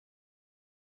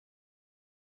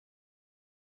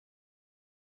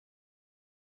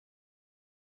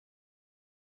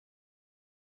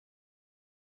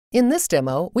In this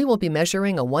demo, we will be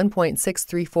measuring a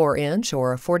 1.634-inch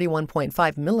or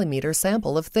 41.5 millimeter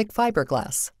sample of thick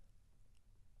fiberglass.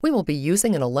 We will be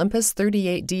using an Olympus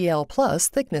 38DL Plus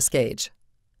thickness gauge.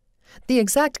 The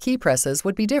exact key presses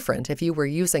would be different if you were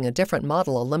using a different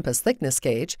model Olympus thickness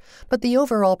gauge, but the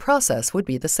overall process would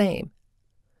be the same.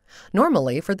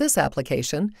 Normally, for this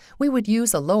application, we would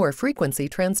use a lower frequency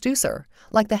transducer,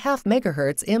 like the 0.5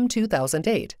 MHz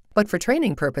M1036, but for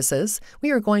training purposes,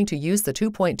 we are going to use the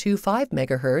 2.25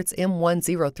 MHz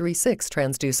M1036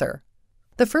 transducer.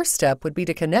 The first step would be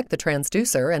to connect the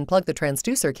transducer and plug the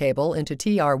transducer cable into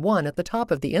TR1 at the top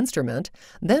of the instrument,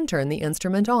 then turn the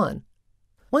instrument on.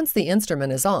 Once the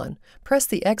instrument is on, press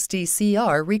the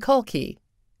XDCR recall key.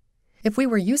 If we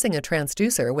were using a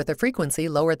transducer with a frequency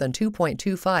lower than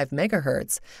 2.25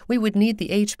 MHz, we would need the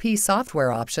HP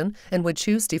software option and would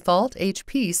choose Default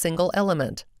HP Single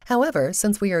Element. However,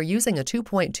 since we are using a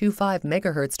 2.25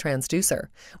 MHz transducer,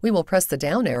 we will press the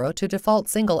down arrow to Default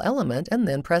Single Element and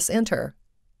then press Enter.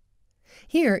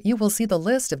 Here you will see the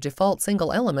list of default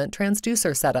single element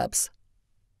transducer setups.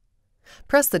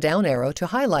 Press the down arrow to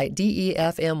highlight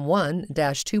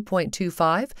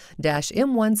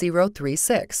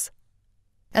DEFM1-2.25-M1036.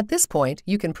 At this point,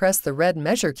 you can press the red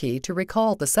measure key to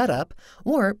recall the setup,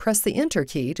 or press the Enter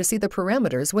key to see the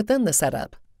parameters within the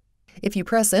setup. If you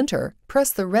press Enter,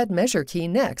 press the red measure key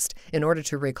next in order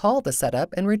to recall the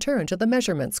setup and return to the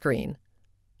measurement screen.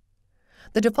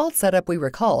 The default setup we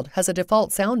recalled has a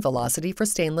default sound velocity for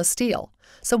stainless steel,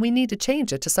 so we need to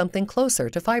change it to something closer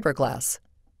to fiberglass.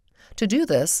 To do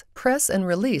this, press and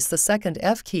release the second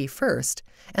F key first,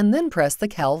 and then press the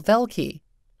Cal-Vel key.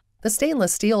 The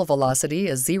stainless steel velocity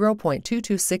is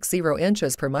 0.2260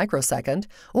 inches per microsecond,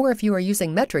 or if you are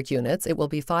using metric units, it will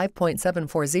be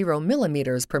 5.740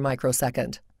 millimeters per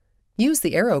microsecond. Use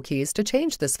the arrow keys to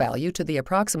change this value to the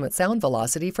approximate sound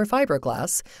velocity for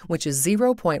fiberglass, which is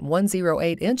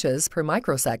 0.108 inches per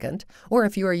microsecond, or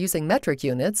if you are using metric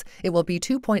units, it will be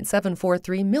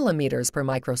 2.743 millimeters per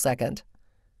microsecond.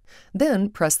 Then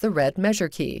press the red measure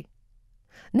key.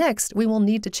 Next, we will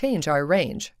need to change our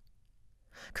range.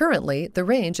 Currently, the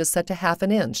range is set to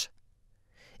 0.5 inch.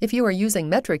 If you are using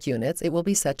metric units, it will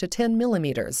be set to 10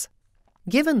 millimeters.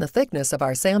 Given the thickness of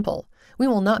our sample, we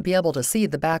will not be able to see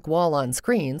the back wall on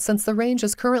screen since the range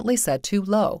is currently set too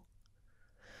low.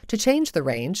 To change the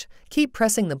range, keep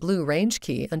pressing the blue range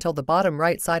key until the bottom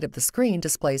right side of the screen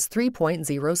displays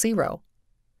 3.00.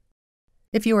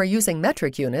 If you are using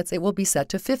metric units, it will be set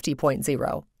to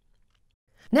 50.0.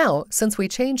 Now, since we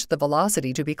changed the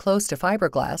velocity to be close to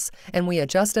fiberglass and we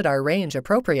adjusted our range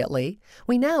appropriately,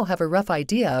 we now have a rough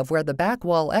idea of where the back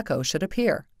wall echo should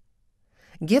appear.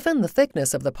 Given the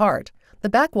thickness of the part, the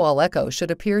back wall echo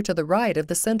should appear to the right of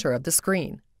the center of the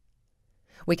screen.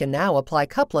 We can now apply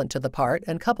couplant to the part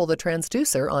and couple the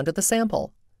transducer onto the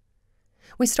sample.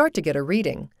 We start to get a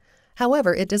reading.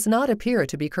 However, it does not appear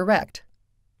to be correct.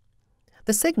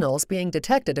 The signals being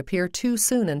detected appear too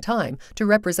soon in time to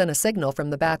represent a signal from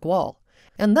the back wall,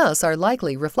 and thus are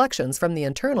likely reflections from the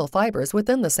internal fibers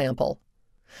within the sample.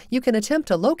 You can attempt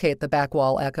to locate the back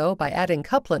wall echo by adding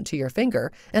couplant to your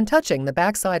finger and touching the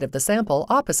back side of the sample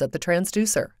opposite the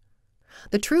transducer.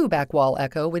 The true back wall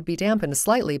echo would be dampened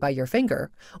slightly by your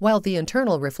finger, while the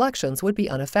internal reflections would be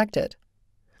unaffected.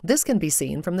 This can be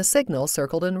seen from the signal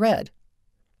circled in red.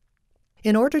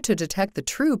 In order to detect the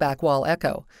true back wall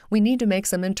echo, we need to make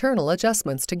some internal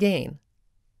adjustments to gain.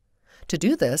 To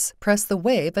do this, press the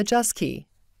Wave Adjust key.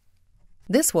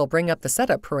 This will bring up the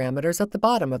setup parameters at the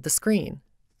bottom of the screen.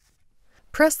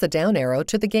 Press the down arrow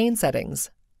to the gain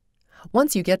settings.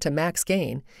 Once you get to max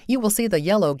gain, you will see the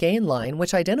yellow gain line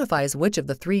which identifies which of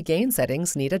the 3 gain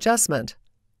settings need adjustment.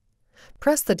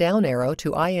 Press the down arrow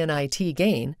to INIT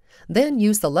gain, then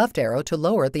use the left arrow to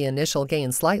lower the initial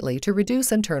gain slightly to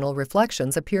reduce internal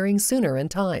reflections appearing sooner in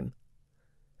time.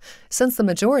 Since the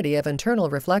majority of internal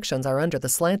reflections are under the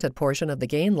slanted portion of the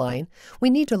gain line, we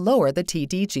need to lower the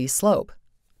TDG slope.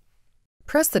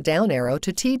 Press the down arrow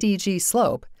to TDG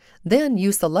slope, then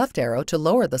use the left arrow to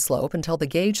lower the slope until the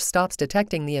gauge stops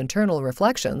detecting the internal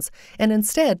reflections and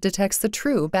instead detects the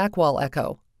true back wall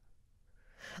echo.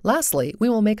 Lastly, we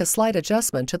will make a slight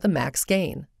adjustment to the max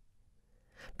gain.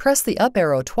 Press the up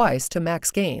arrow twice to max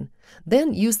gain,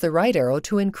 then use the right arrow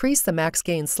to increase the max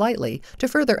gain slightly to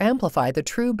further amplify the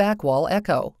true back wall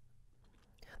echo.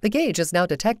 The gauge is now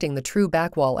detecting the true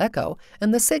back wall echo,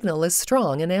 and the signal is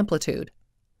strong in amplitude.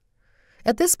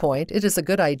 At this point, it is a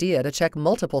good idea to check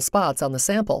multiple spots on the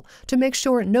sample to make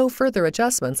sure no further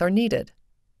adjustments are needed.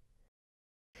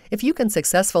 If you can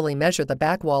successfully measure the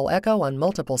back wall echo on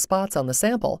multiple spots on the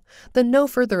sample, then no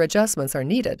further adjustments are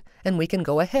needed, and we can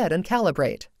go ahead and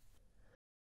calibrate.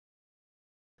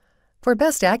 For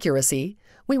best accuracy,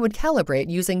 we would calibrate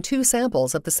using 2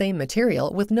 samples of the same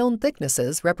material with known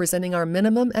thicknesses representing our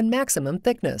minimum and maximum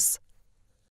thickness.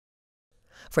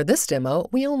 For this demo,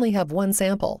 we only have 1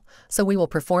 sample, so we will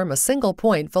perform a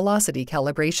single-point velocity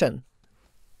calibration.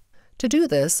 To do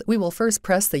this, we will first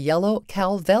press the yellow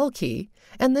Cal-Vel key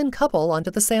and then couple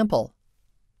onto the sample.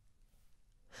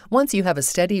 Once you have a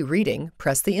steady reading,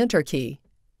 press the Enter key.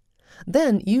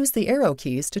 Then use the arrow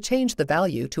keys to change the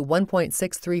value to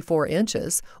 1.634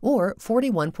 inches or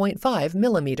 41.5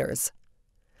 millimeters.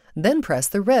 Then press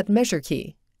the red measure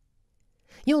key.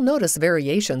 You'll notice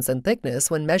variations in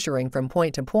thickness when measuring from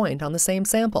point to point on the same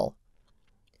sample.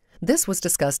 This was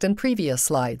discussed in previous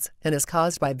slides and is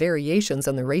caused by variations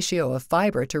in the ratio of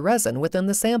fiber to resin within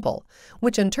the sample,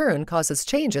 which in turn causes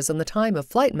changes in the time of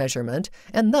flight measurement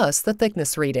and thus the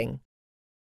thickness reading.